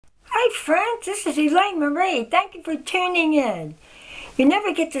Hi friends, this is Elaine Marie. Thank you for tuning in. You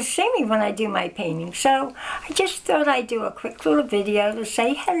never get to see me when I do my painting, so I just thought I'd do a quick little video to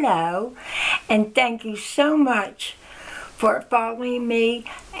say hello and thank you so much for following me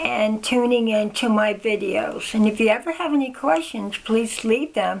and tuning in to my videos. And if you ever have any questions, please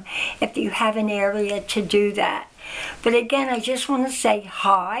leave them if you have an area to do that. But again, I just want to say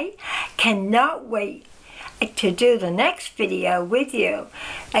hi. Cannot wait to do the next video with you.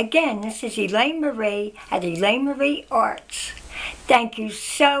 Again, this is Elaine Marie at Elaine Marie Arts. Thank you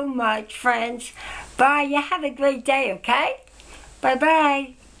so much, friends. Bye. You have a great day, okay?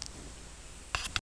 Bye-bye.